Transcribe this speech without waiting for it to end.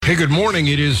Hey, good morning.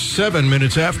 It is 7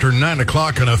 minutes after 9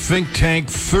 o'clock on a Think Tank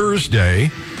Thursday.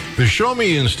 The Show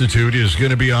Me Institute is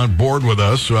going to be on board with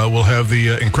us. We'll have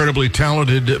the incredibly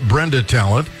talented Brenda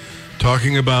Talent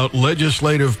talking about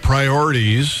legislative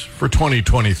priorities for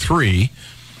 2023.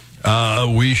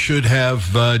 We should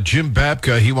have Jim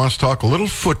Babka. He wants to talk a little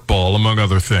football, among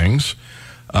other things.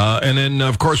 And then,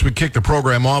 of course, we kick the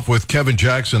program off with Kevin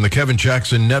Jackson. The Kevin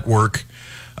Jackson Network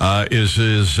is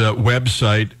his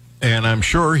website. And I'm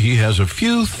sure he has a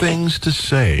few things to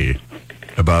say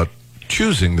about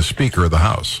choosing the Speaker of the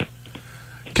House.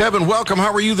 Kevin, welcome.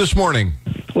 How are you this morning?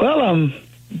 Well, I'm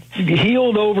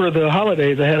healed over the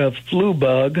holidays. I had a flu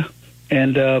bug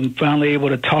and finally able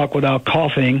to talk without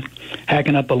coughing,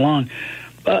 hacking up a lung.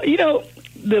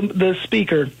 The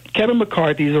Speaker, Kevin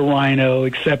McCarthy, is a rhino,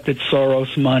 accepted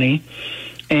Soros money.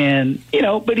 And,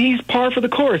 but he's par for the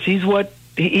course. He's as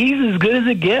good as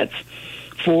it gets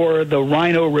for the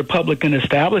rhino Republican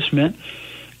establishment.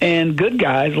 And good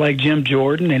guys like Jim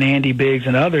Jordan and Andy Biggs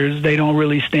and others, they don't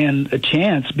really stand a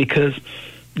chance because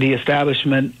the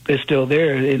establishment is still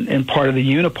there in part of the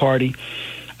uniparty.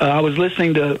 I was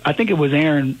listening to, I think it was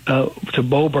Aaron to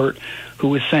Boebert, who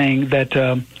was saying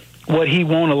that what he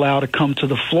won't allow to come to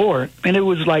the floor. And it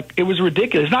was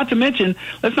ridiculous. Not to mention,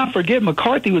 let's not forget,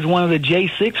 McCarthy was one of the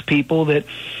J6 people that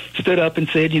stood up and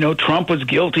said, Trump was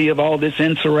guilty of all this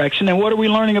insurrection. And what are we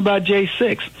learning about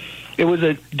J6? It was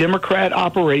a Democrat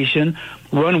operation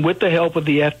run with the help of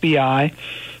the FBI.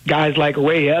 Guys like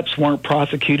Ray Epps weren't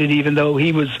prosecuted, even though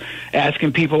he was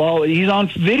asking people he's on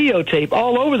videotape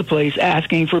all over the place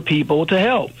asking for people to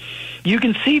help. You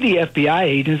can see the FBI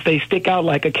agents, they stick out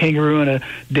like a kangaroo in a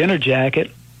dinner jacket.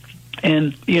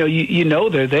 And, you know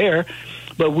they're there.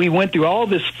 But we went through all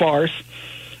this farce.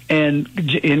 And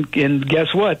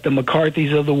guess what? The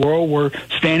McCarthys of the world were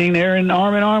standing there in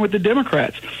arm with the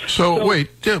Democrats. So wait,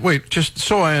 just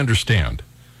so I understand.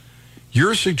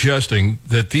 You're suggesting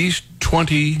that these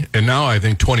 20, and now I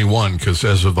think 21, because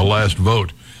as of the last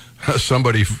vote,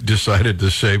 somebody decided to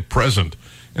say present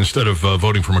instead of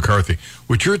voting for McCarthy.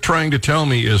 What you're trying to tell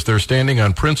me is they're standing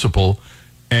on principle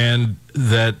and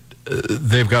that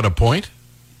they've got a point?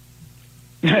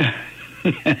 Because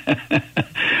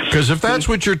if that's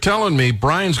what you're telling me,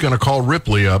 Brian's going to call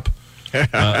Ripley up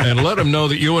and let him know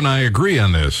that you and I agree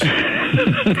on this.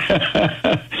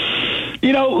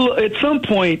 At some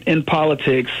point in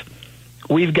politics,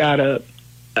 we've got to,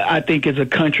 I think as a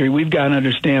country, we've got to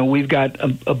understand we've got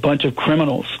a bunch of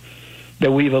criminals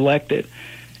that we've elected.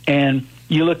 And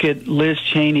you look at Liz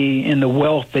Cheney and the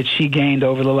wealth that she gained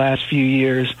over the last few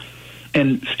years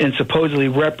and supposedly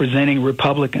representing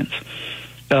Republicans.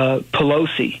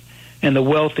 Pelosi and the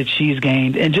wealth that she's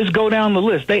gained, and just go down the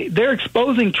list. They're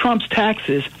exposing Trump's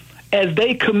taxes as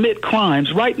they commit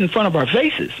crimes right in front of our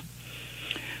faces.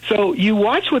 So you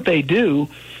watch what they do,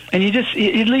 and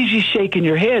it leaves you shaking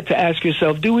your head to ask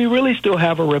yourself, do we really still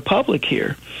have a republic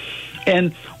here?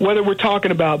 And whether we're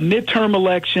talking about midterm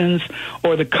elections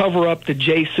or the cover-up that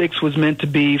J6 was meant to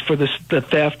be for the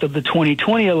theft of the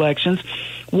 2020 elections,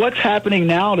 what's happening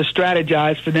now to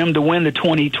strategize for them to win the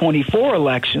 2024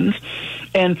 elections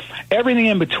and everything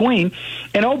in between.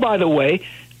 And, oh, by the way,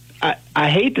 I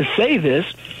hate to say this,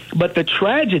 but the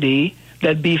tragedy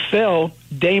that befell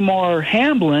Damar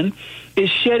Hamlin is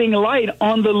shedding light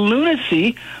on the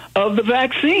lunacy of the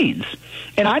vaccines.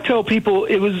 And I tell people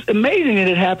it was amazing that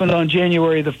it happened on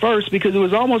January the 1st because it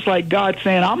was almost like God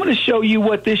saying, I'm going to show you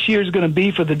what this year is going to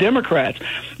be for the Democrats.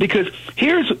 Because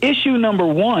here's issue number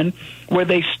one, where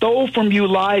they stole from you,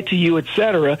 lied to you,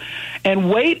 etc.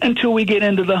 And wait until we get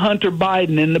into the Hunter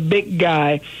Biden and the big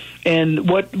guy and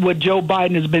what Joe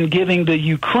Biden has been giving the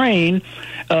Ukraine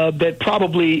that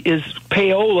probably is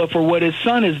payola for what his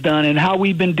son has done, and how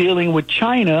we've been dealing with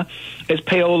China as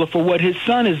payola for what his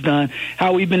son has done,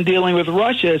 how we've been dealing with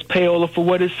Russia as payola for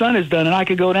what his son has done, and I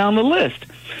could go down the list.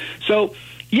 So,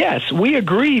 yes, we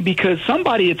agree because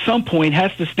somebody at some point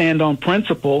has to stand on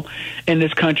principle in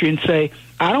this country and say,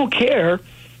 I don't care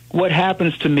what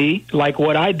happens to me, like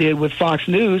what I did with Fox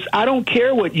News. I don't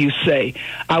care what you say.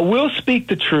 I will speak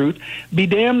the truth. Be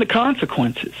damned the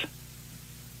consequences.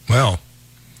 Well,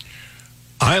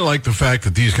 I like the fact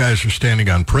that these guys are standing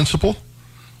on principle.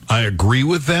 I agree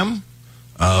with them.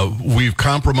 We've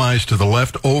compromised to the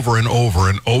left over and over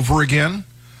and over again,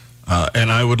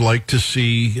 and I would like to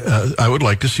see.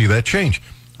 That change.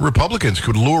 Republicans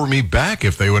could lure me back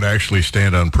if they would actually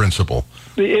stand on principle.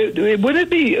 Would it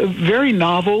be very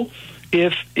novel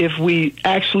if we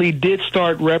actually did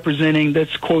start representing,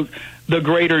 let's quote, the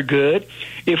greater good,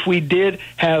 if we did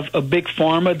have a big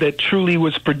pharma that truly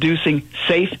was producing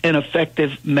safe and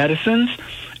effective medicines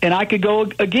And I could go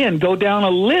down a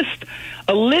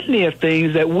litany of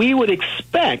things that we would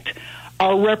expect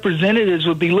our representatives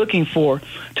would be looking for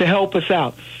to help us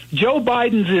out. Joe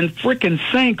Biden's in frickin'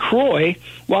 St. Croix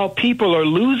while people are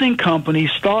losing companies,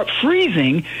 start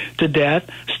freezing to death,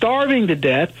 starving to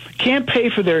death, can't pay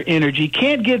for their energy,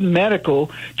 can't get medical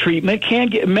treatment,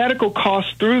 can't get medical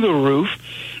costs through the roof.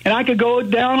 And I could go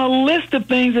down a list of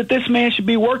things that this man should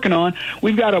be working on.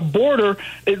 We've got a border.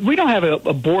 We don't have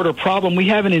a border problem. We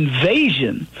have an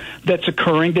invasion that's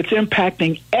occurring that's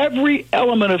impacting every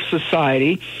element of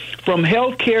society, from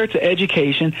health care to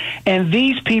education, and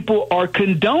these people are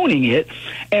condoning it.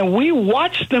 And we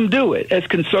watch them do it as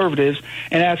conservatives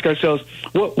and ask ourselves,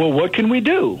 well, what can we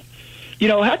do? You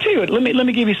know, I'll tell you what, let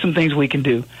me give you some things we can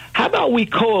do. How about we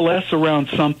coalesce around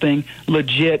something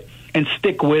legit and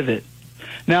stick with it?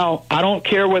 Now, I don't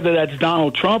care whether that's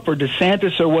Donald Trump or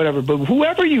DeSantis or whatever, but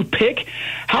whoever you pick,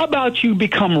 how about you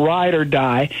become ride or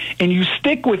die and you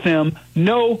stick with him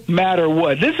no matter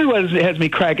what? This is what has me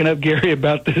cracking up, Gary,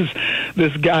 about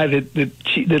this guy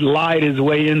that lied his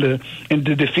way into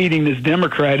defeating this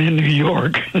Democrat in New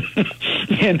York,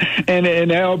 and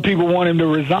now people want him to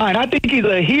resign. I think he's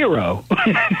a hero.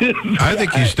 I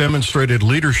think he's demonstrated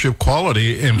leadership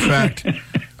quality. In fact,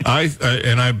 I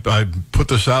put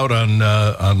this out on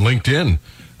LinkedIn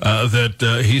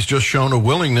that he's just shown a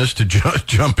willingness to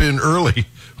jump in early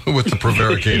with the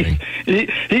prevaricating.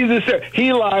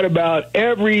 He lied about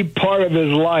every part of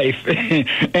his life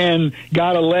and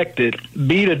got elected,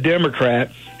 beat a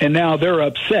Democrat, and now they're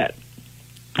upset.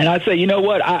 And I say, you know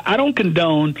what? I don't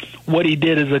condone what he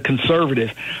did as a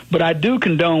conservative, but I do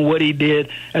condone what he did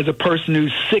as a person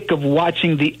who's sick of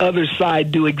watching the other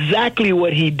side do exactly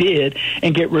what he did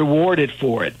and get rewarded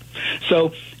for it.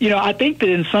 So, you know, I think that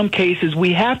in some cases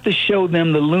we have to show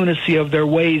them the lunacy of their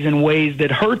ways in ways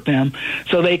that hurt them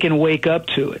so they can wake up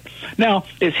to it. Now,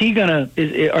 are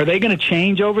they going to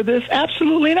change over this?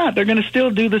 Absolutely not. They're going to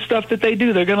still do the stuff that they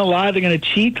do. They're going to lie. They're going to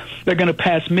cheat. They're going to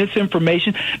pass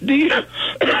misinformation. Do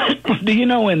you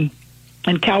know in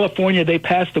California they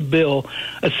passed a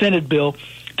Senate bill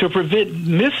to prevent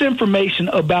misinformation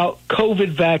about COVID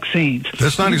vaccines?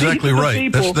 That's not exactly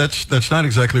right. That's not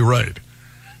exactly right.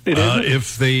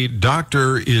 If the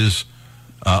doctor is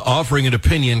offering an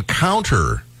opinion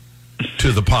counter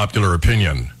to the popular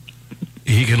opinion,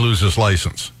 he can lose his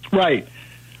license. Right.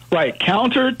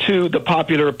 Counter to the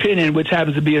popular opinion, which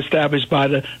happens to be established by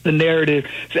the narrative,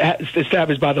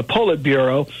 established by the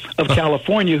Politburo of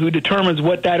California, who determines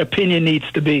what that opinion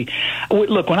needs to be.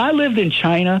 Look, when I lived in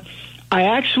China, I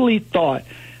actually thought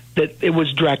that it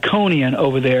was draconian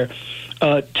over there.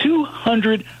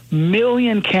 200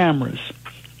 million cameras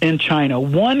in China,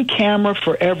 one camera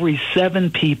for every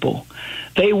 7 people.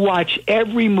 They watch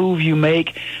every move you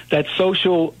make. That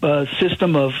social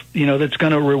system of, that's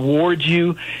going to reward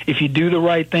you if you do the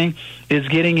right thing is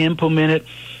getting implemented.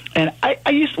 And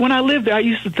when I lived there, I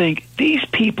used to think, these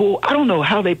people, I don't know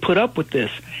how they put up with this.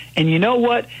 And you know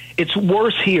what? It's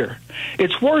worse here.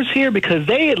 It's worse here because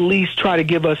they at least try to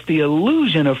give us the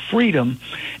illusion of freedom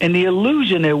and the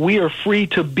illusion that we are free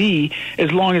to be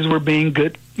as long as we're being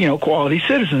good, quality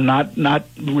citizens, not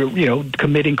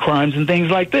committing crimes and things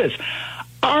like this.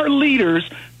 Our leaders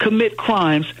commit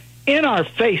crimes in our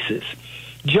faces.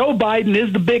 Joe Biden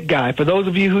is the big guy. For those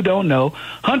of you who don't know,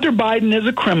 Hunter Biden is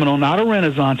a criminal, not a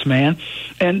Renaissance man,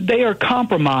 and they are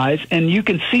compromised, and you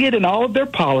can see it in all of their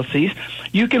policies.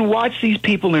 You can watch these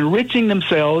people enriching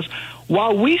themselves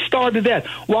while we starve to death.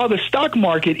 While the stock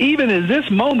market, even at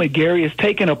this moment, Gary, is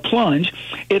taking a plunge,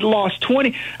 it lost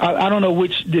 20, I don't know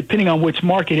which, depending on which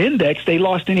market index, they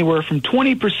lost anywhere from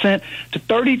 20% to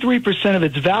 33% of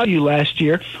its value last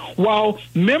year, while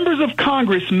members of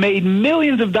Congress made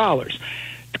millions of dollars.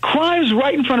 Crimes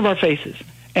right in front of our faces.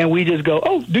 And we just go,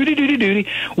 oh, duty.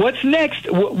 What's next?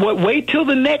 Wait till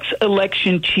the next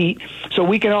election cheat so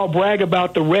we can all brag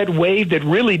about the red wave that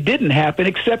really didn't happen,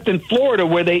 except in Florida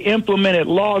where they implemented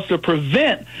laws to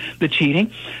prevent the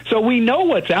cheating. So we know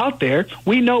what's out there.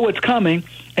 We know what's coming.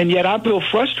 And yet I feel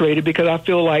frustrated because I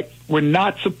feel like we're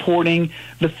not supporting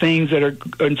the things that are,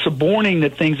 and suborning the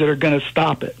things that are going to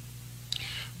stop it.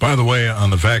 By the way, on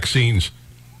the vaccines,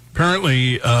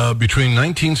 apparently between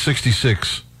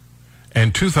 1966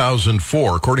 and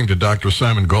 2004, according to Dr.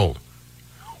 Simon Gold,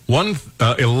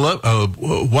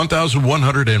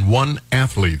 1,101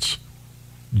 athletes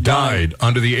died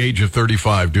under the age of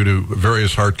 35 due to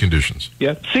various heart conditions.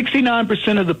 Yeah,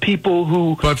 69% of the people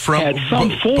who had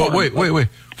some form. But wait.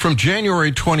 From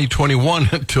January 2021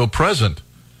 until present,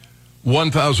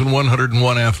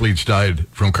 1,101 athletes died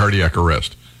from cardiac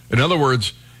arrest. In other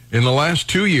words, in the last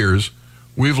 2 years,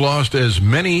 we've lost as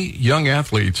many young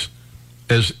athletes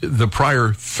as the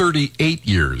prior 38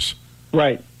 years.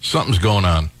 Right. Something's going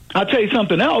on. I'll tell you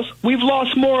something else. We've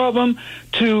lost more of them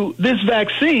to this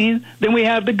vaccine than we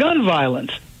have to gun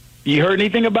violence. You heard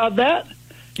anything about that?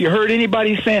 You heard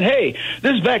anybody saying, hey,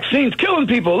 this vaccine's killing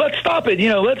people. Let's stop it.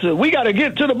 We got to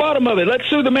get to the bottom of it. Let's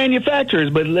sue the manufacturers.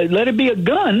 But let it be a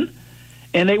gun.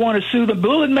 And they want to sue the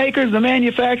bullet makers, the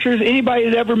manufacturers, anybody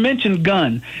that ever mentioned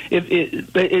gun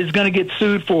is going to get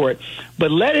sued for it.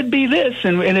 But let it be this,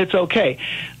 and it's okay.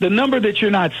 The number that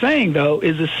you're not saying, though,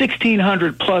 is the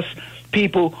 1,600-plus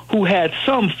people who had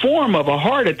some form of a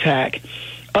heart attack,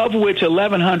 of which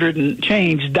 1,100 and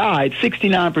change died.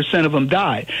 69% of them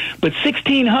died. But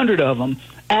 1,600 of them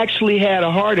actually had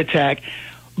a heart attack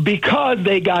because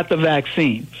they got the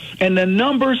vaccine. And the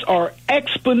numbers are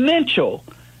exponential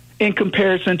in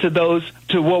comparison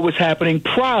to what was happening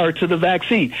prior to the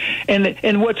vaccine.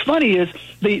 And what's funny is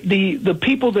the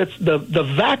people that's the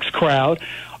vax crowd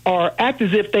act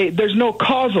as if there's no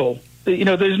causal.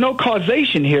 There's no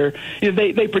causation here.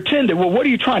 They pretend that, well, what are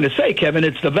you trying to say, Kevin?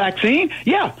 It's the vaccine?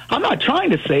 Yeah, I'm not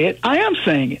trying to say it. I am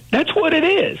saying it. That's what it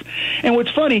is. And what's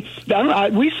funny,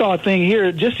 we saw a thing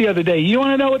here just the other day. You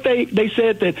want to know what they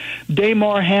said? That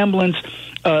Damar Hamlin's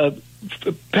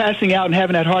passing out and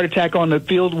having that heart attack on the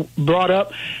field brought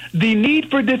up the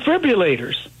need for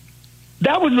defibrillators.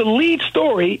 That was the lead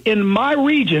story in my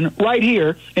region right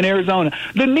here in Arizona.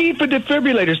 The need for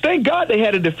defibrillators. Thank God they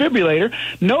had a defibrillator.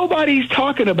 Nobody's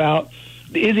talking about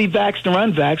is he vaxxed or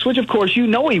unvaxxed, which, of course, he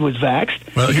was vaxxed,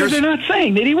 because they're not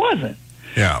saying that he wasn't.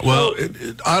 Yeah, well,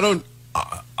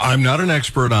 I'm not an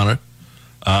expert on it.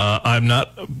 I'm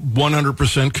not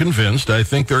 100% convinced. I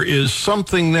think there is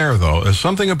something there, though. There's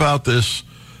something about this,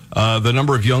 the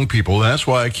number of young people. That's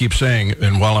why I keep saying,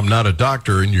 and while I'm not a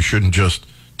doctor, and you shouldn't just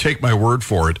take my word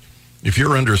for it, if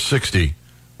you're under 60,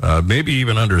 maybe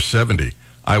even under 70,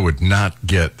 I would not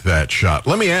get that shot.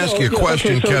 Let me ask you a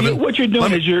question, Kevin. What you're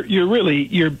doing is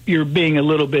you're being a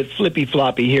little bit flippy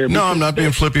floppy here. No, I'm not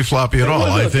being flippy floppy at all.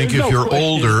 I think if you're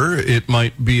older, it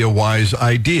might be a wise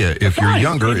idea. If you're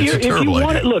younger, it's a terrible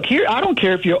idea. Look, here, I don't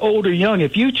care if you're old or young.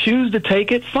 If you choose to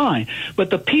take it, fine.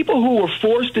 But the people who were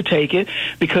forced to take it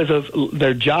because of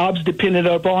their jobs depended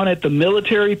upon it, the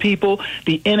military people,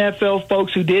 the NFL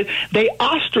folks who did, they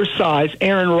ostracized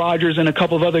Aaron Rodgers and a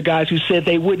couple of other guys who said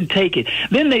they wouldn't take it.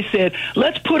 Then they said,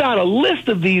 let's put out a list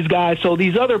of these guys so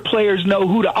these other players know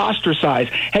who to ostracize.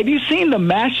 Have you seen the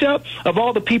mashup of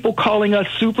all the people calling us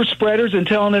super spreaders and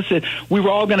telling us that we were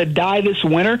all going to die this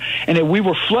winter and that we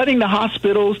were flooding the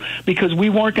hospitals because we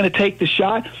weren't going to take the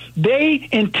shot? They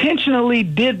intentionally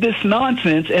did this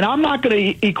nonsense, and I'm not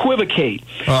going to equivocate.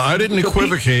 I didn't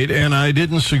equivocate, and I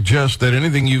didn't suggest that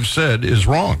anything you've said is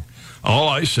wrong. All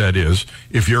I said is,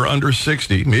 if you're under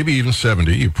 60, maybe even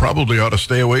 70, you probably ought to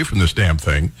stay away from this damn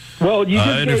thing. Well,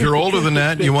 and if you're older than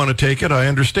that and you want to take it, I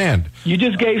understand. You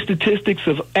just gave statistics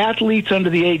of athletes under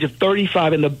the age of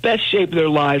 35 in the best shape of their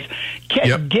lives,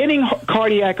 getting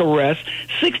cardiac arrest,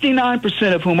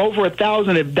 69% of whom, over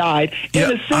 1,000, have died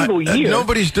in a single year.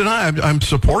 Nobody's denying. I'm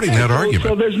supporting that argument.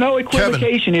 So there's no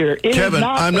equivocation here. Kevin,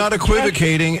 I'm not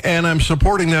equivocating, and I'm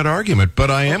supporting that argument, but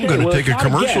I am going to take a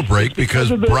commercial break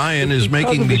because Brian is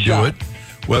making me do it,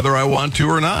 whether I want to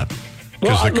or not.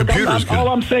 Because the computer's going to. All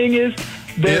I'm saying is,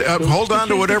 hold on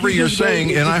to whatever you're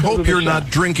saying, and I hope you're not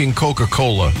drinking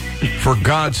Coca-Cola. For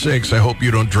God's sakes, I hope you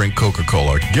don't drink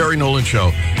Coca-Cola. Gary Nolan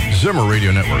Show, Zimmer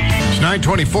Radio Network. It's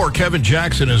 9:24. Kevin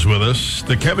Jackson is with us,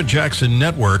 the Kevin Jackson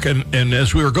Network. And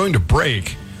as we were going to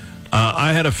break,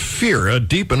 I had a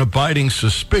deep and abiding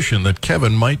suspicion that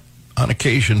Kevin might, on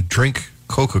occasion, drink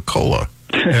Coca-Cola.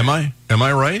 Am I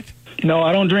right? No,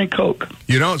 I don't drink Coke.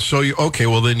 You don't? Okay,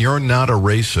 well, then you're not a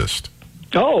racist.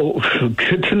 Oh,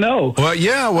 good to know. Well,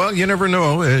 yeah, you never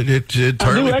know. It's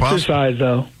entirely possible. I do exercise,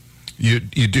 though. You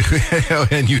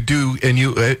do,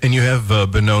 and you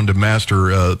have been known to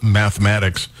master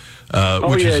mathematics.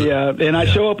 And I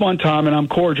show up on time, and I'm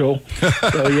cordial.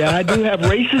 So yeah, I do have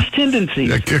racist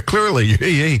tendencies. Clearly,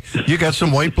 you got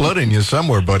some white blood in you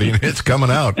somewhere, buddy, and it's coming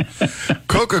out.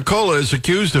 Coca-Cola is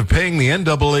accused of paying the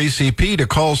NAACP to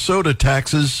call soda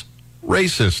taxes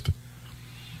racist.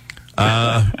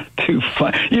 Too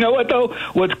fun. You know what, though?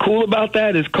 What's cool about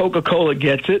that is Coca-Cola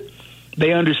gets it.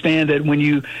 They understand that when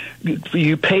you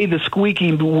pay the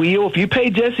squeaky wheel, if you pay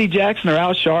Jesse Jackson or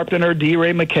Al Sharpton or D.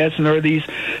 Ray McKesson or these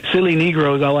silly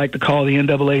Negroes I like to call the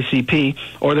NAACP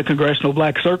or the Congressional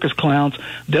Black Circus Clowns,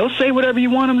 they'll say whatever you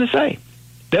want them to say.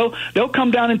 They'll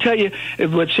come down and tell you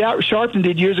what Sharpton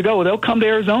did years ago. They'll come to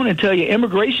Arizona and tell you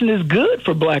immigration is good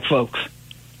for black folks.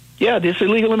 Yeah, this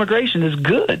illegal immigration is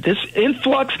good. This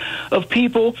influx of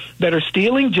people that are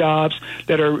stealing jobs,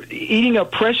 that are eating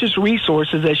up precious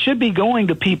resources that should be going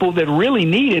to people that really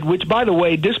need it, which, by the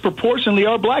way, disproportionately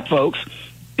are black folks,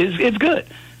 is good.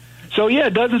 So, yeah,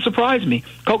 it doesn't surprise me.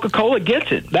 Coca-Cola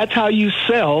gets it. That's how you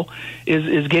sell,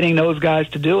 is getting those guys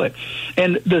to do it.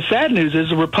 And the sad news is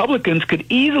the Republicans could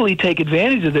easily take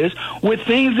advantage of this with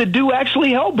things that do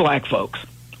actually help black folks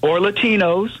or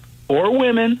Latinos or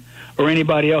women or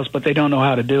anybody else, but they don't know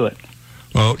how to do it.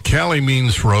 Well, Callie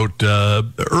Means wrote,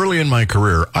 early in my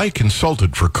career, I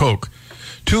consulted for Coke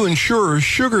to ensure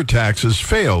sugar taxes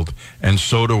failed and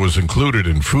soda was included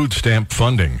in food stamp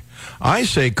funding. I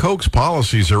say Coke's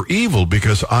policies are evil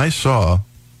because I saw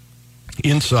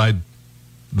inside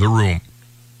the room.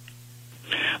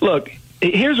 Look,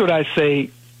 here's what I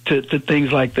say to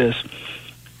things like this.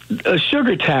 A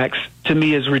sugar tax, to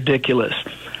me, is ridiculous.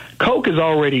 Coke is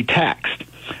already taxed.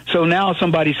 So now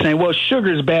somebody's saying, well,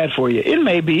 sugar is bad for you. It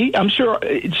may be. I'm sure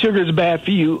sugar is bad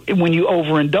for you when you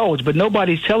overindulge, but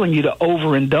nobody's telling you to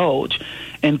overindulge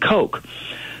in Coke.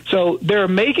 So they're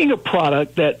making a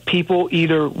product that people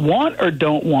either want or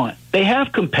don't want. They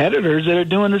have competitors that are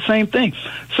doing the same thing.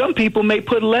 Some people may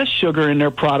put less sugar in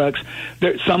their products.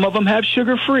 Some of them have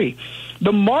sugar-free.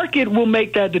 The market will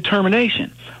make that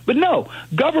determination. But no,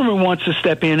 government wants to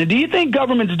step in. And do you think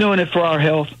government's doing it for our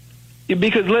health?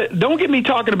 Because don't get me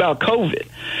talking about COVID,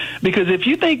 because if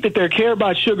you think that they care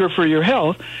about sugar for your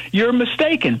health, you're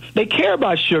mistaken. They care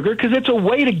about sugar because it's a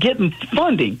way to get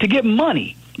funding, to get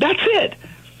money. That's it.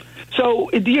 So,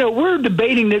 we're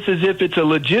debating this as if it's a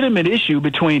legitimate issue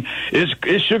between is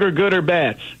sugar good or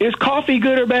bad? Is coffee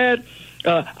good or bad?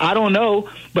 I don't know,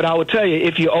 but I will tell you,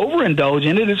 if you overindulge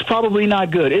in it, it's probably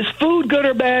not good. Is food good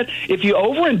or bad? If you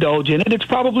overindulge in it, it's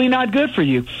probably not good for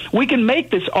you. We can make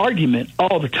this argument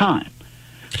all the time.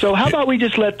 So how about we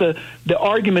just let the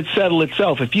argument settle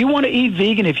itself? If you want to eat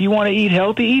vegan, if you want to eat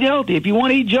healthy, eat healthy. If you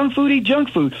want to eat junk food, eat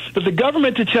junk food. But the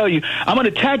government to tell you, I'm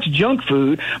going to tax junk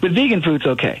food, but vegan food's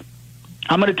okay.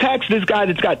 I'm going to tax this guy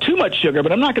that's got too much sugar,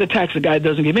 but I'm not going to tax the guy that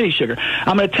doesn't give any sugar.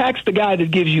 I'm going to tax the guy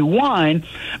that gives you wine,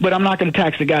 but I'm not going to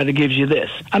tax the guy that gives you this.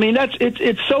 I mean,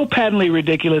 it's so patently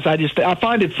ridiculous. I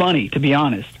find it funny, to be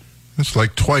honest. It's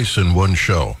like twice in one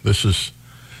show. This is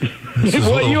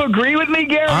well, you agree with me,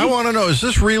 Gary? I want to know, is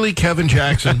this really Kevin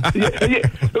Jackson? Wait a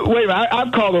minute,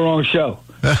 I've called the wrong show.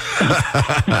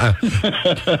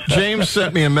 James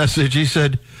sent me a message. He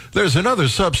said, there's another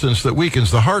substance that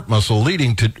weakens the heart muscle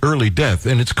leading to early death,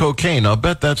 and it's cocaine. I'll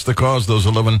bet that's the cause of those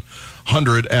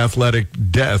 1,100 athletic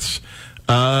deaths.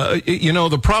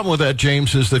 The problem with that,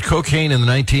 James, is that cocaine in the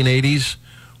 1980s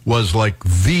was like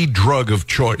the drug of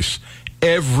choice.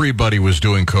 Everybody was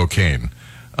doing cocaine.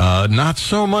 Not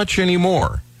so much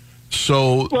anymore.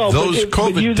 So those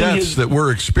COVID deaths that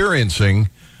we're experiencing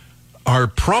are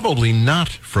probably not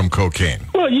from cocaine.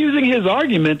 Well, using his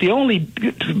argument, the only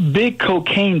big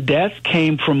cocaine death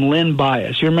came from Len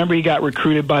Bias. You remember he got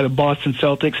recruited by the Boston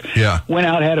Celtics? Yeah. Went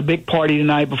out, had a big party the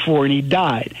night before, and he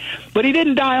died. But he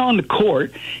didn't die on the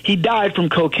court. He died from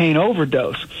cocaine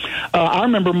overdose. I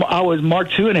remember I was Mark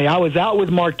Tuinei. I was out with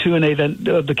Mark Tuinei,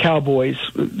 the Cowboys,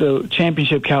 the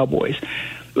championship Cowboys.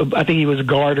 I think he was a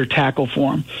guard or tackle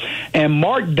for him. And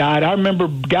Mark died. I remember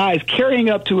guys carrying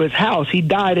up to his house. He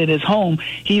died at his home.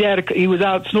 He was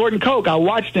out snorting coke. I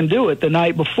watched him do it the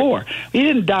night before. He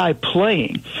didn't die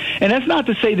playing. And that's not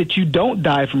to say that you don't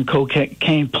die from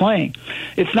cocaine playing.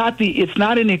 It's not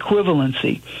an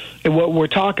equivalency in what we're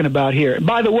talking about here.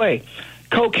 By the way,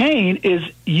 cocaine is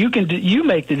you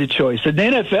make the choice. The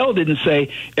NFL didn't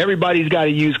say everybody's got to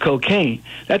use cocaine.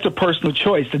 That's a personal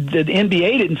choice. The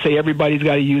NBA didn't say everybody's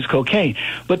got to use cocaine,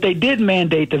 but they did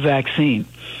mandate the vaccine.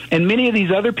 And many of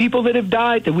these other people that have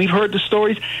died, that we've heard the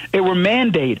stories, they were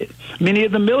mandated. Many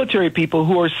of the military people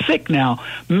who are sick now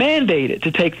mandated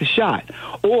to take the shot,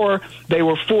 or they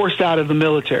were forced out of the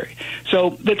military.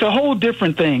 So that's a whole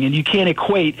different thing, and you can't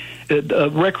equate a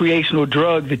recreational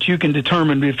drug that you can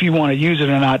determine if you want to use it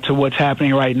or not to what's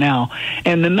happening right now.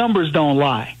 And the numbers don't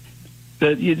lie.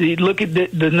 You look at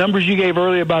the numbers you gave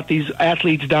earlier about these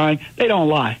athletes dying, they don't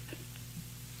lie.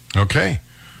 Okay.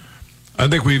 I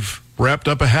think we've wrapped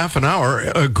up a half an hour,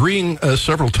 agreeing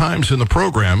several times in the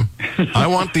program. I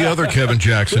want the other Kevin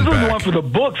Jackson back. This is one for the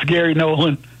books, Gary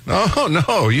Nolan. Oh,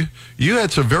 no. You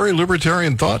had some very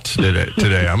libertarian thoughts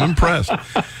today. I'm impressed.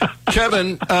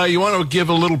 Kevin, you want to give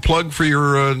a little plug for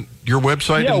your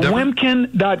website? Yeah,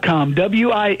 Wimkin.com,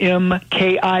 WIMKIN.com.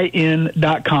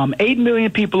 8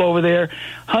 million people over there,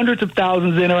 hundreds of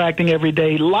thousands interacting every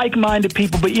day, like-minded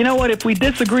people. But you know what? If we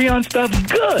disagree on stuff,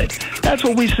 good. That's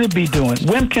what we should be doing.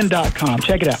 Wimkin.com.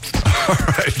 Check it out. All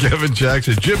right, Kevin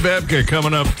Jackson. Jim Babka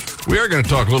coming up We are going to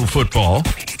talk a little football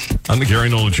on the Gary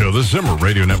Nolan Show, the Zimmer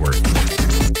Radio Network.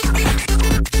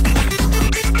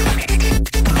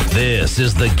 This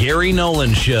is the Gary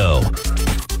Nolan Show.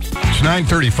 It's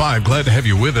 9:35. Glad to have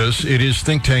you with us. It is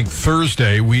Think Tank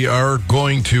Thursday. We are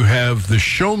going to have the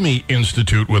Show Me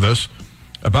Institute with us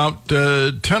about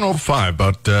 10:05,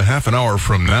 about half an hour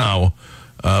from now.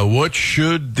 What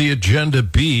should the agenda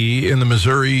be in the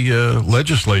Missouri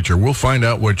legislature? We'll find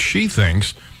out what she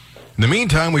thinks. In the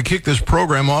meantime, we kick this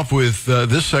program off with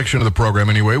this section of the program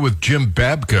anyway, with Jim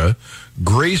Babka,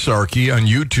 Grace-Archy on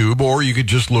YouTube, or you could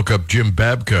just look up Jim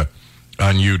Babka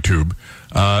on YouTube.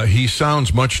 He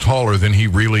sounds much taller than he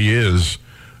really is,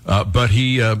 but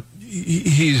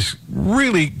he's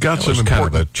really got That some was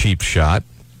important... kind of a cheap shot.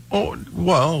 Oh,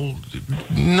 well,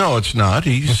 no, it's not.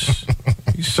 He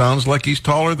sounds like he's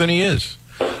taller than he is.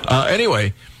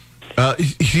 Anyway,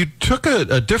 he took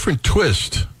a different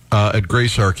twist at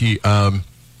Grace-Archy.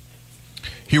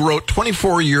 He wrote,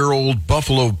 24-year-old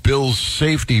Buffalo Bills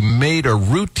safety made a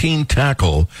routine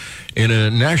tackle in a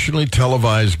nationally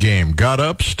televised game. Got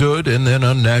up, stood, and then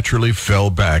unnaturally fell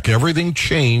back. Everything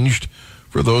changed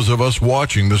for those of us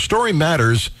watching. The story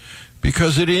matters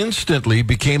because it instantly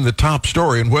became the top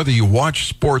story. And whether you watch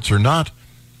sports or not,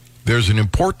 there's an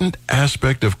important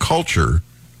aspect of culture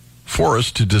for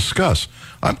us to discuss.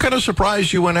 I'm kind of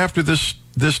surprised you went after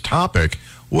this topic.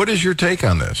 What is your take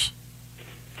on this?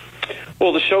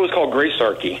 Well, the show is called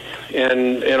Grace-Archy,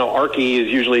 and archy is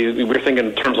usually, we're thinking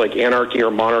in terms like anarchy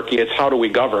or monarchy. It's how do we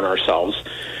govern ourselves,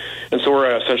 and so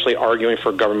we're essentially arguing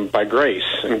for government by grace.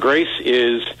 And grace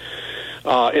is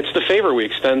it's the favor we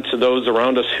extend to those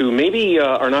around us who maybe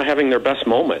are not having their best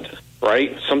moment.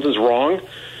 Right? Something's wrong,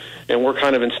 and we're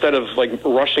kind of, instead of like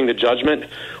rushing to judgment,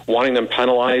 wanting them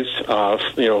penalized,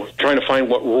 trying to find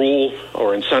what rule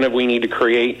or incentive we need to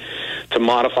create to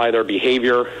modify their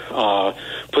behavior,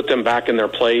 put them back in their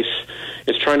place.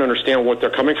 It's trying to understand what they're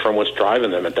coming from, what's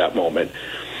driving them at that moment.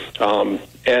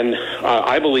 And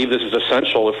I believe this is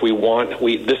essential if we want,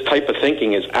 this type of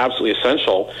thinking is absolutely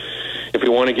essential if we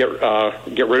want to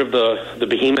get rid of the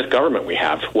behemoth government we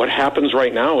have. What happens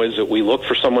right now is that we look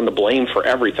for someone to blame for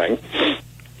everything,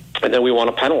 and then we want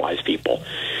to penalize people.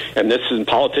 And this is,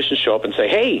 politicians show up and say,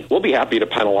 hey, we'll be happy to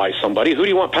penalize somebody. Who do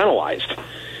you want penalized?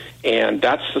 And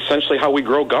that's essentially how we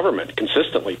grow government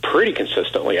consistently, pretty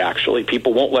consistently, actually.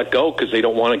 People won't let go because they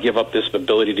don't want to give up this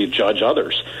ability to judge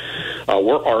others.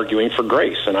 We're arguing for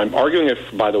grace, and I'm arguing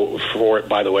it, by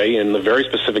the way, in the very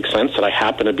specific sense that I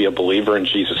happen to be a believer in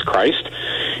Jesus Christ,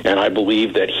 and I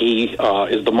believe that He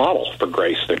is the model for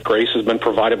grace, that grace has been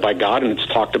provided by God, and it's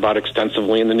talked about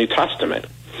extensively in the New Testament.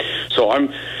 So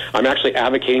I'm actually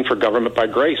advocating for government by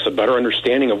grace, a better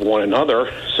understanding of one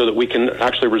another so that we can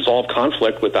actually resolve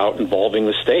conflict without involving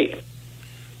the state.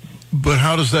 But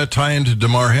how does that tie into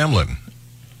Damar Hamlin?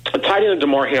 It tied into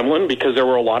Damar Hamlin because there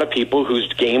were a lot of people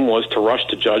whose game was to rush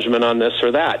to judgment on this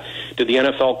or that. Did the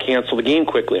NFL cancel the game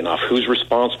quickly enough? Who's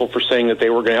responsible for saying that they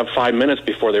were going to have 5 minutes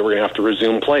before they were going to have to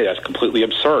resume play? That's completely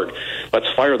absurd. Let's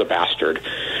fire the bastard.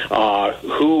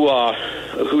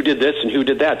 Who did this and who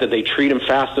did that? Did they treat him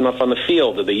fast enough on the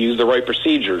field? Did they use the right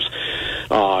procedures?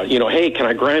 Hey, can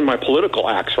I grind my political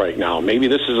axe right now? Maybe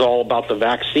this is all about the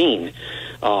vaccine.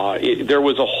 There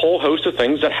was a whole host of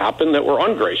things that happened that were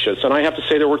ungracious, and I have to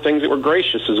say there were things that were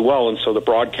gracious as well, and so the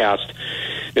broadcast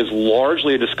is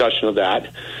largely a discussion of that.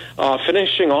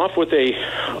 Finishing off with a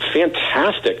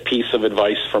fantastic piece of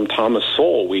advice from Thomas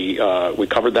Sowell. We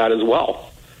covered that as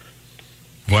well.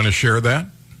 Want to share that?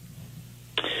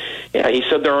 Yeah, he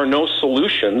said there are no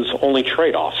solutions, only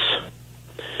trade-offs.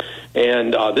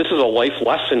 And this is a life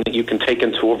lesson that you can take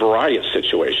into a variety of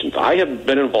situations. I have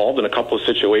been involved in a couple of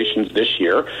situations this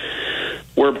year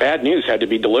where bad news had to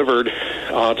be delivered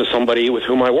to somebody with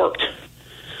whom I worked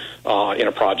in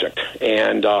a project.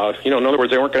 And, in other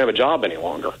words, they weren't going to have a job any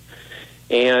longer.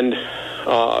 And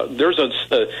there's an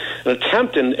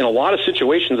attempt in a lot of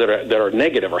situations that are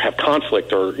negative or have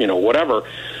conflict or, whatever,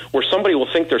 where somebody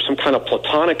will think there's some kind of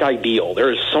platonic ideal.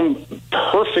 There is some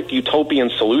perfect utopian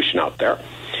solution out there.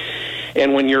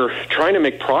 And when you're trying to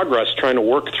make progress, trying to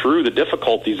work through the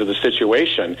difficulties of the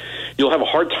situation, you'll have a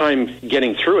hard time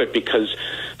getting through it because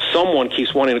someone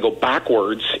keeps wanting to go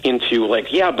backwards into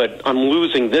but I'm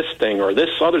losing this thing or this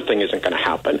other thing isn't going to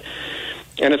happen.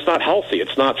 And it's not healthy,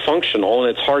 it's not functional,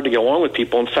 and it's hard to get along with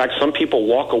people. In fact, some people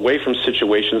walk away from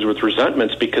situations with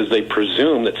resentments because they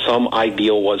presume that some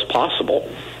ideal was possible.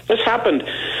 This happened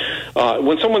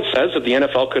when someone says that the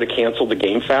NFL could have canceled the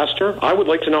game faster. I would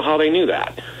like to know how they knew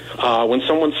that. When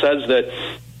someone says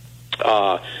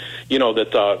that,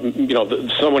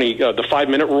 somebody, the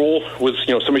 5-minute rule was,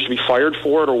 somebody should be fired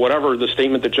for it or whatever, the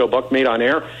statement that Joe Buck made on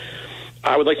air.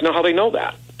 I would like to know how they know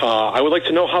that. I would like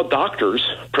to know how doctors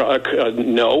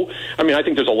know. I mean, I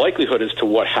think there's a likelihood as to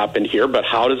what happened here, but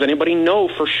how does anybody know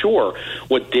for sure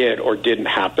what did or didn't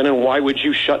happen, and why would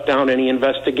you shut down any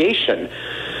investigation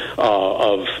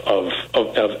of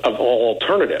all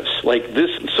alternatives like this?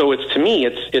 So to me,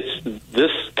 it's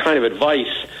this kind of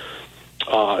advice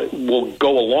will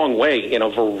go a long way in a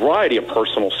variety of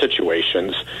personal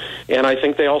situations, and I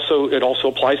think it also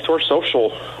applies to our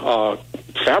social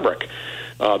fabric.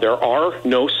 There are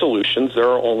no solutions. There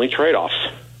are only trade-offs.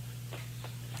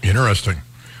 Interesting.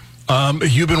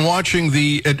 You've been watching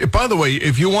by the way,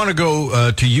 if you want to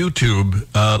go to YouTube,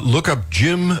 look up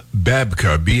Jim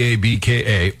Babka,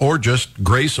 B-A-B-K-A, or just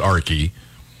Grace Archie,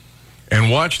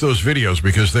 and watch those videos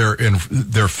because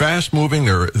they're fast-moving,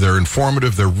 they're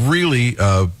informative, they're really,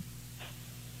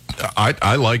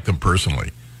 I like them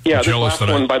personally. Yeah, this last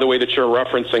one, by the way, that you're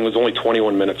referencing was only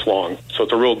 21 minutes long. So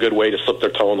it's a real good way to slip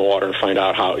their toe in the water and find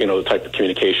out how, the type of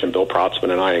communication Bill Protzman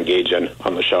and I engage in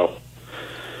on the show.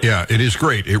 Yeah, it is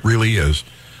great. It really is.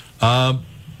 But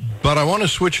I want to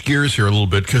switch gears here a little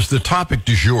bit because the topic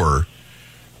du jour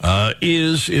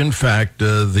is, in fact,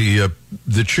 the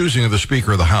choosing of the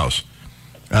Speaker of the House.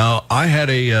 Now, I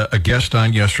had a guest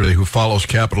on yesterday who follows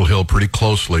Capitol Hill pretty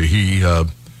closely. He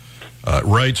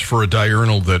writes for a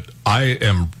diurnal that I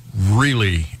am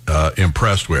really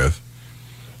impressed with.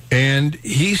 And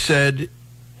he said,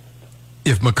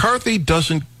 if McCarthy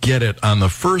doesn't get it on the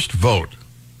first vote,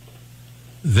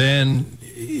 then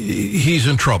he's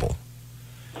in trouble.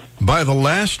 By the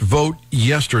last vote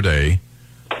yesterday,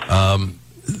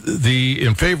 the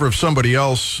in favor of somebody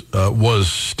else was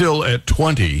still at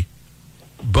 20,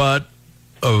 but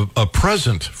a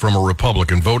present from a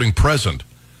Republican, voting present,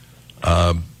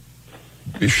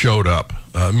 showed up,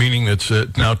 meaning it's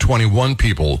now 21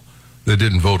 people that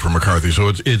didn't vote for McCarthy.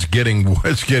 So it's getting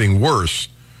worse.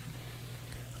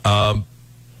 What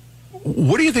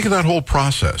do you think of that whole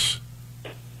process?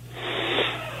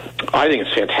 I think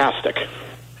it's fantastic.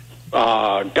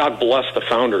 God bless the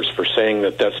founders for saying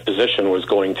that this position was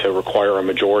going to require a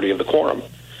majority of the quorum,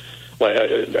 of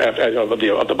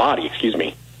the body. Excuse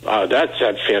me. That's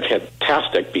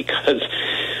fantastic because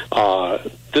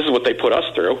this is what they put us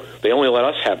through. They only let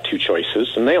us have two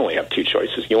choices, and they only have two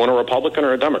choices. You want a Republican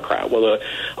or a Democrat? Well,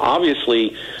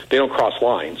 obviously, they don't cross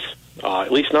lines,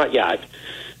 at least not yet.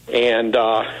 And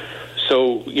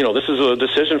so, this is a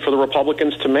decision for the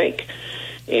Republicans to make.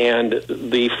 And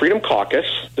the Freedom Caucus,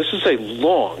 this is a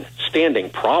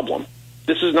long-standing problem.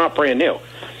 This is not brand new.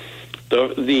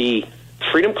 The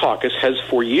Freedom Caucus has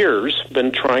for years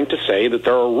been trying to say that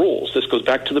there are rules. This goes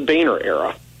back to the Boehner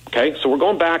era. Okay, so we're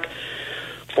going back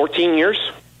 14 years,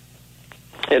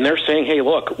 and they're saying, hey,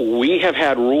 look, we have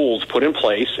had rules put in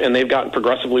place, and they've gotten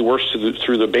progressively worse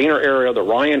through the Boehner era, the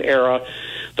Ryan era,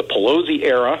 the Pelosi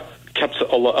era, kept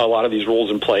a lot of these rules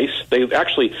in place. They've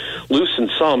actually loosened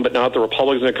some, but now that the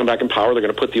Republicans are going to come back in power, they're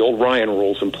going to put the old Ryan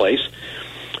rules in place.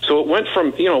 So it went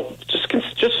from,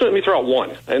 just let me throw out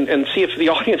one and see if the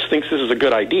audience thinks this is a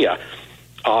good idea.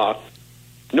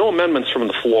 No amendments from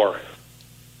the floor.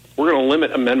 We're going to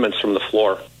limit amendments from the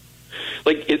floor.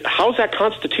 How's that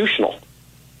constitutional?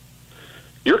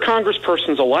 Your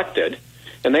congressperson's elected,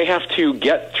 and they have to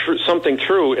get something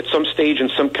through at some stage in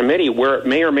some committee where it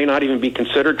may or may not even be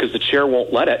considered because the chair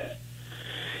won't let it.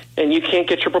 And you can't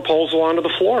get your proposal onto the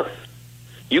floor.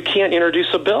 You can't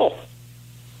introduce a bill.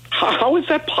 How is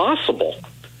that possible?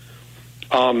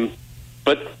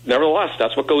 But nevertheless,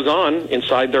 that's what goes on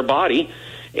inside their body,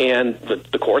 and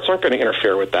the courts aren't going to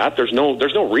interfere with that. There's no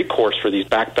recourse for these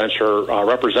backbencher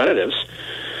representatives.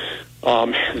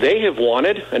 They have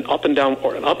wanted an up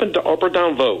or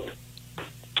down vote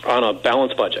on a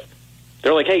balanced budget.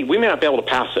 They're like, hey, we may not be able to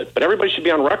pass it, but everybody should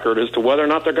be on record as to whether or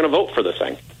not they're going to vote for the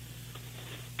thing.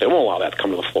 They won't allow that to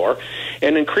come to the floor.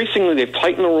 And increasingly, they've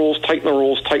tightened the rules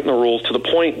to the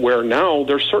point where now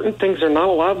there's certain things they're not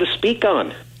allowed to speak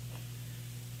on.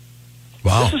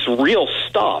 Wow. This is real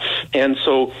stuff. And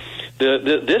so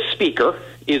this speaker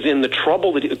is in the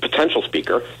trouble, potential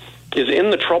speaker, is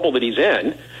in the trouble that he's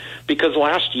in because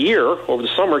last year, over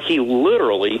the summer, he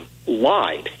literally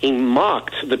lied. He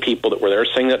mocked the people that were there,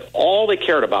 saying that all they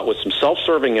cared about was some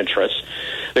self-serving interests.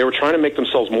 They were trying to make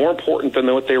themselves more important than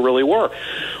what they really were.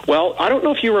 Well, I don't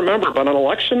know if you remember, but on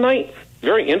election night,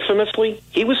 very infamously,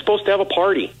 he was supposed to have a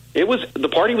party. The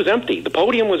party was empty. The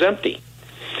podium was empty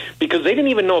because they didn't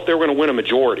even know if they were going to win a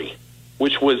majority,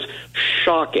 which was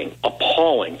shocking,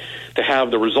 appalling to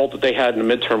have the result that they had in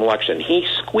the midterm election. He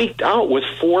squeaked out with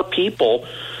 4 people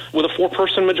with a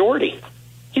 4-person majority.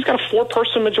 He's got a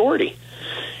 4-person majority.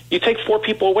 You take 4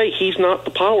 people away, he's not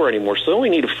the power anymore. So they only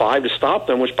needed 5 to stop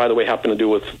them, which, by the way, happened to do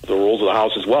with the rules of the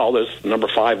House as well. This number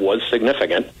 5 was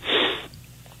significant.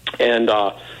 And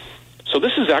so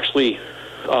this is actually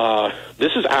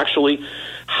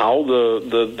how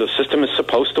the system is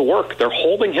supposed to work. They're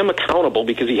holding him accountable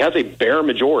because he has a bare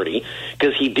majority,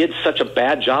 because he did such a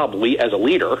bad job as a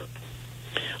leader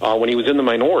when he was in the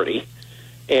minority.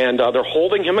 And they're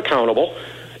holding him accountable,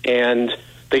 and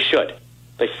they should.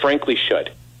 They frankly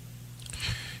should.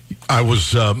 I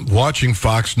was watching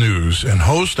Fox News, and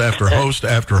host after host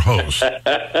after host.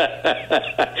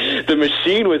 The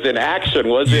machine was in action,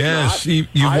 was it not? Yes, you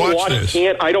watched this.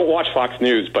 I don't watch Fox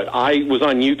News, but I was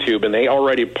on YouTube, and they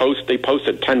already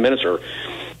posted 10 minutes or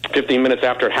 15 minutes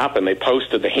after it happened. They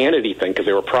posted the Hannity thing because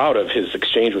they were proud of his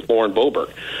exchange with Lauren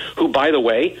Boebert, who, by the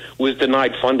way, was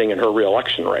denied funding in her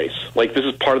re-election race. Like, this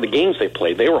is part of the games they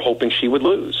played. They were hoping she would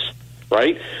lose.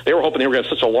 Right? They were hoping they were going to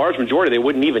have such a large majority they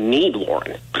wouldn't even need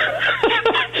Lauren.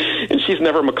 And she's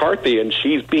never McCarthy, and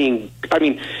she's being... I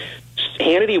mean,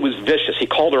 Hannity was vicious. He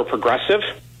called her a progressive,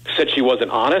 said she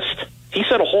wasn't honest. He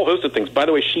said a whole host of things. By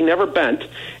the way, she never bent,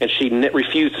 and she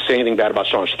refused to say anything bad about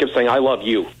Sean. She kept saying, I love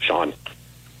you, Sean.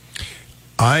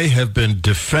 I have been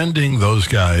defending those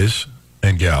guys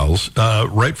and gals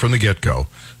right from the get-go.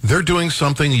 They're doing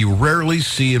something you rarely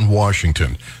see in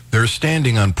Washington. They're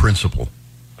standing on principle.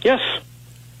 Yes.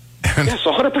 Yes,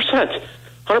 100%.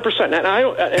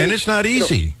 100%. And it's not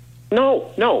easy.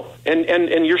 No.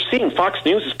 And you're seeing Fox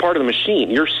News is part of the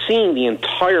machine. You're seeing the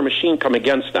entire machine come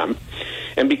against them.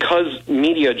 And because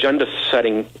media agenda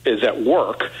setting is at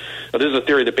work, this is a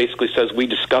theory that basically says we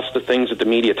discuss the things that the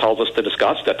media tells us to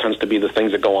discuss. That tends to be the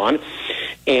things that go on.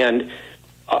 And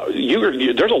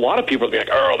there's a lot of people that be like,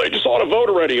 oh, they just ought to vote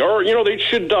already, or, they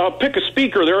should pick a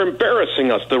speaker. They're embarrassing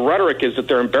us. The rhetoric is that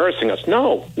they're embarrassing us.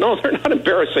 No, they're not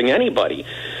embarrassing anybody.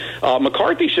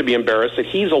 McCarthy should be embarrassed that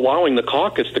he's allowing the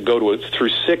caucus to go through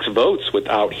 6 votes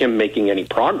without him making any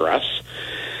progress.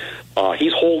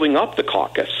 He's holding up the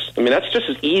caucus. I mean, that's just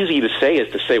as easy to say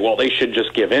as to say, well, they should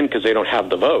just give in because they don't have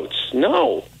the votes.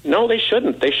 No, they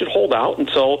shouldn't. They should hold out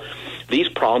until these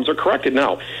problems are corrected.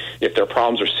 Now, if their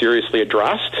problems are seriously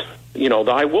addressed,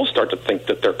 I will start to think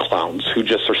that they're clowns who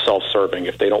just are self-serving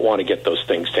if they don't want to get those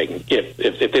things taken,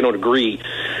 if they don't agree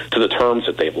to the terms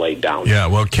that they've laid down. Yeah,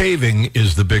 well, caving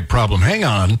is the big problem. Hang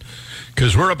on,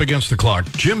 because we're up against the clock.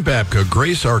 Jim Babka,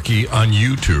 Grace Archie on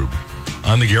YouTube.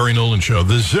 On the Gary Nolan Show,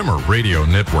 the Zimmer Radio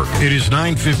Network. It is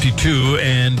 9:52,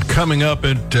 and coming up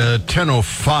at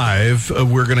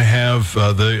 10:05, we're going to have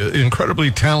the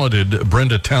incredibly talented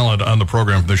Brenda Talent on the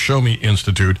program from the Show Me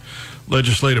Institute.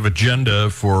 Legislative agenda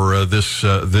for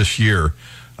this year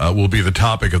will be the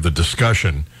topic of the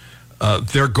discussion.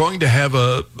 They're going to have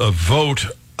a vote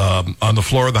on the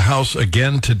floor of the House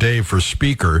again today for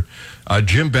Speaker.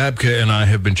 Jim Babka and I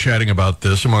have been chatting about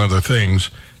this, among other things.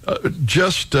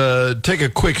 Just take a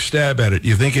quick stab at it.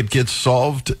 You think it gets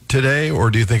solved today,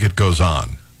 or do you think it goes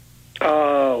on?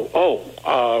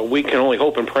 We can only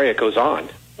hope and pray it goes on.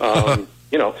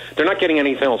 They're not getting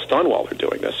anything else done while they're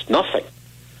doing this. Nothing.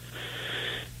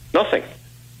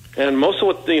 And most of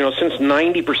what, since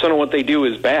 90% of what they do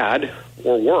is bad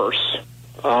or worse,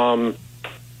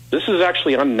 this is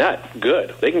actually on net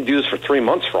good. They can do this for 3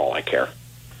 months for all I care.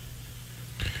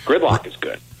 Gridlock is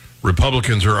good.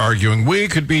 Republicans are arguing we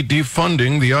could be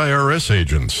defunding the IRS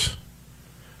agents.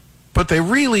 But they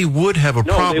really would have a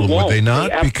problem, would they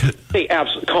not? They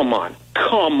absolutely. Come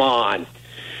on.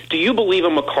 Do you believe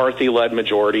a McCarthy-led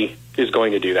majority is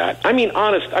going to do that? I mean,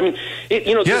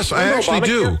 yes, I actually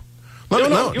do.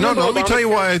 Let me tell you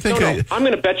why I think. I'm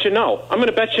going to bet you no.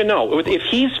 If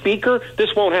he's Speaker,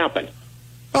 this won't happen.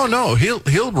 Oh no,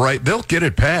 he'll write. They'll get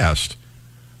it passed.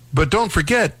 But don't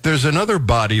forget, there's another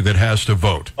body that has to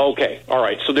vote. Okay, all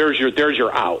right. So there's your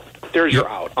out. Your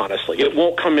out. Honestly, it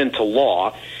won't come into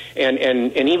law, and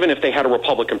even if they had a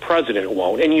Republican president, it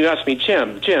won't. And you ask me,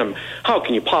 Jim, how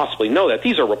can you possibly know that?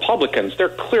 These are Republicans. They're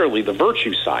clearly the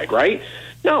virtue side, right?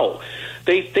 No,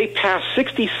 they passed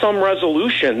 60-some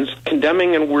resolutions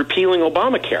condemning and repealing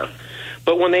Obamacare.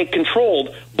 But when they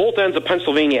controlled both ends of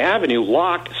Pennsylvania Avenue,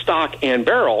 lock, stock, and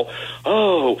barrel,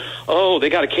 they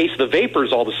got a case of the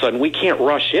vapors all of a sudden. We can't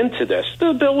rush into this.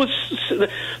 The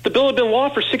bill had been law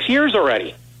for 6 years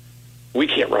already. We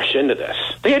can't rush into this.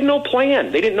 They had no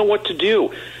plan. They didn't know what to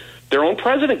do. Their own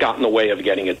president got in the way of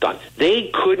getting it done.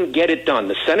 They couldn't get it done.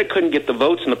 The Senate couldn't get the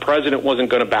votes, and the president wasn't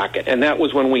going to back it. And that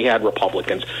was when we had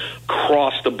Republicans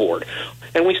across the board.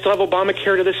 And we still have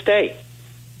Obamacare to this day.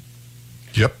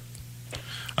 Yep.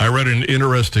 I read an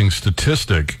interesting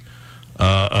statistic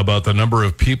about the number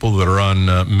of people that are on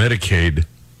Medicaid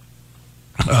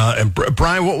And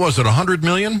Brian, what was it, 100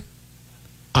 million?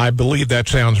 I believe that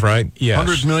sounds right, yes.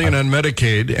 100 million on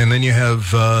Medicaid, and then you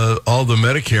have all the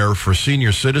Medicare for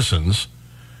senior citizens.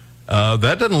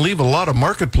 That doesn't leave a lot of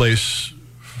marketplace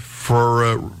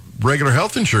for regular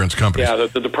health insurance companies. Yeah,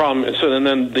 the problem. So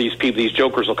then these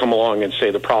jokers will come along and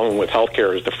say the problem with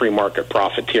healthcare is the free market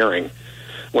profiteering,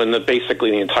 when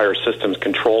basically the entire system is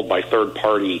controlled by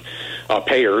third-party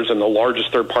payers, and the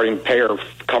largest third-party payer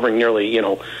covering nearly,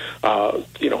 half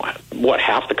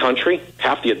the country,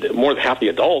 more than half the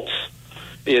adults,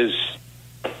 is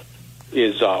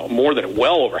more than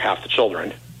well over half the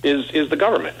children is the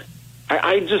government.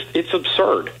 It's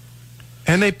absurd.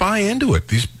 And they buy into it.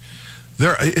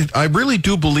 I really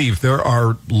do believe there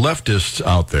are leftists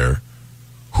out there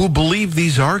who believe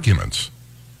these arguments.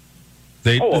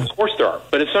 Of course there are.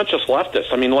 But it's not just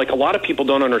leftists. I mean, like, a lot of people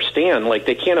don't understand. Like,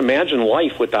 they can't imagine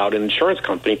life without an insurance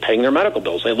company paying their medical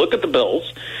bills. They look at the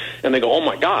bills and they go, oh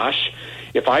my gosh,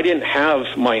 if I didn't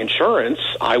have my insurance,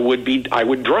 I would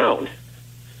drown.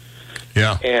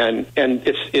 Yeah. And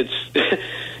it's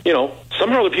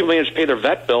somehow the people manage to pay their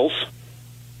vet bills,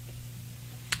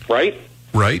 right?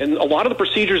 Right. And a lot of the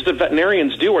procedures that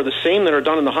veterinarians do are the same that are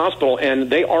done in the hospital, and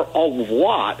they are a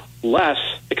lot less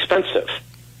expensive.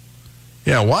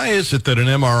 Yeah, why is it that an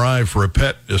MRI for a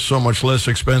pet is so much less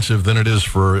expensive than it is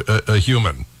for a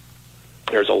human?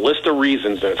 There's a list of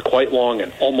reasons, and it's quite long,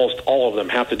 and almost all of them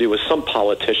have to do with some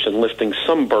politician lifting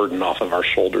some burden off of our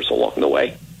shoulders along the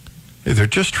way. Hey, they're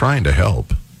just trying to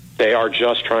help. They are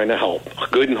just trying to help,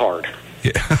 good and hard.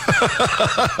 Yeah.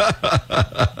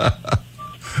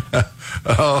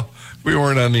 Oh, we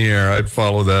weren't on the air. I'd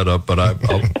follow that up, but I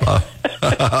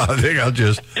think I'll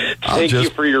just... Thank you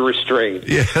for your restraint.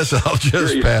 Yes, I'll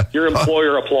just pass. Your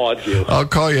employer applauds you. I'll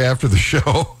call you after the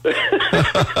show.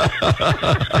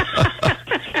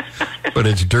 But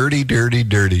it's dirty, dirty,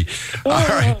 dirty. All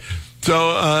right.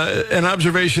 So an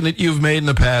observation that you've made in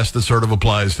the past that sort of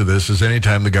applies to this is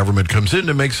anytime the government comes in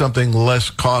to make something less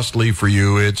costly for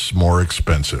you, it's more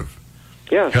expensive.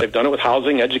 Yeah, they've done it with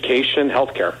housing, education,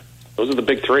 healthcare. Those are the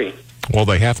big three. Well,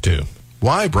 they have to.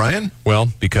 Why, Brian? Well,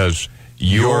 because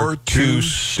you're too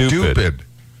stupid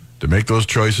to make those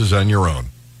choices on your own.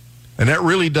 And it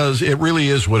really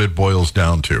is what it boils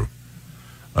down to.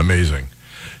 Amazing.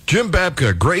 Jim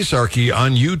Babka, Grace Archie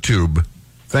on YouTube.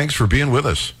 Thanks for being with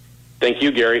us. Thank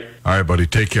you, Gary. All right, buddy.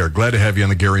 Take care. Glad to have you on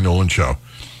the Gary Nolan Show.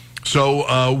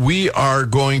 So we are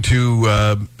going to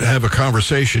have a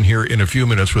conversation here in a few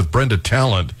minutes with Brenda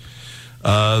Talent.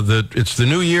 That it's the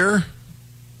new year.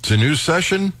 It's a new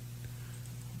session.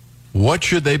 What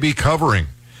should they be covering?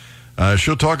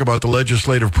 She'll talk about the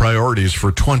legislative priorities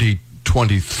for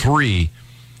 2023.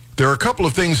 There are a couple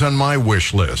of things on my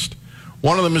wish list.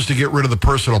 One of them is to get rid of the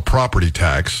personal property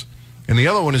tax, and the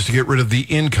other one is to get rid of the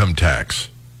income tax.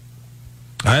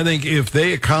 I think if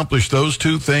they accomplish those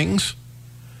two things,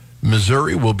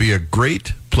 Missouri will be a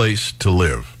great place to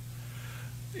live.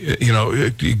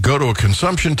 You go to a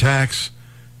consumption tax,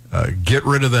 get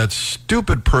rid of that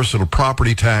stupid personal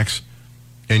property tax,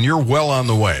 and you're well on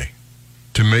the way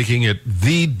to making it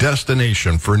the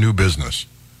destination for new business.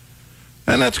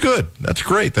 And that's good. That's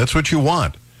great. That's what you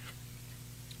want.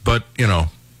 But,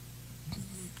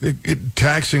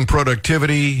 taxing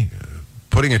productivity,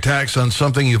 putting a tax on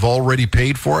something you've already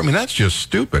paid for, I mean, that's just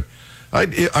stupid.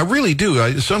 I really do.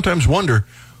 I sometimes wonder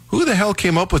who the hell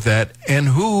came up with that and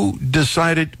who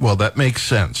decided, well, that makes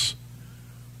sense.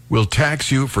 We'll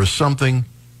tax you for something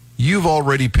you've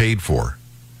already paid for.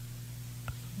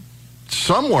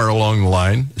 Somewhere along the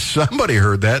line, somebody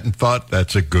heard that and thought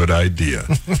that's a good idea.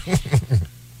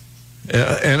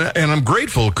 And I'm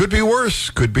grateful. It could be worse.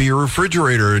 Could be your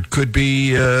refrigerator. It could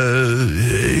be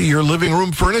your living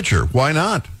room furniture. Why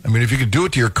not? I mean, if you could do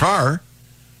it to your car.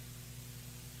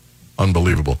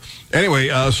 Unbelievable. Anyway,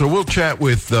 so we'll chat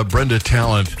with Brenda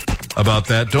Talent about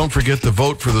that. Don't forget the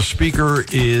vote for the speaker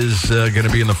is going to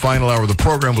be in the final hour of the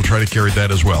program. We'll try to carry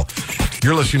that as well.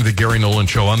 You're listening to the Gary Nolan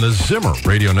Show on the Zimmer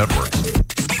Radio Network.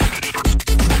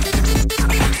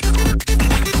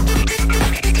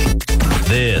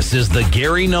 This is the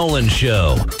Gary Nolan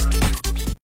Show.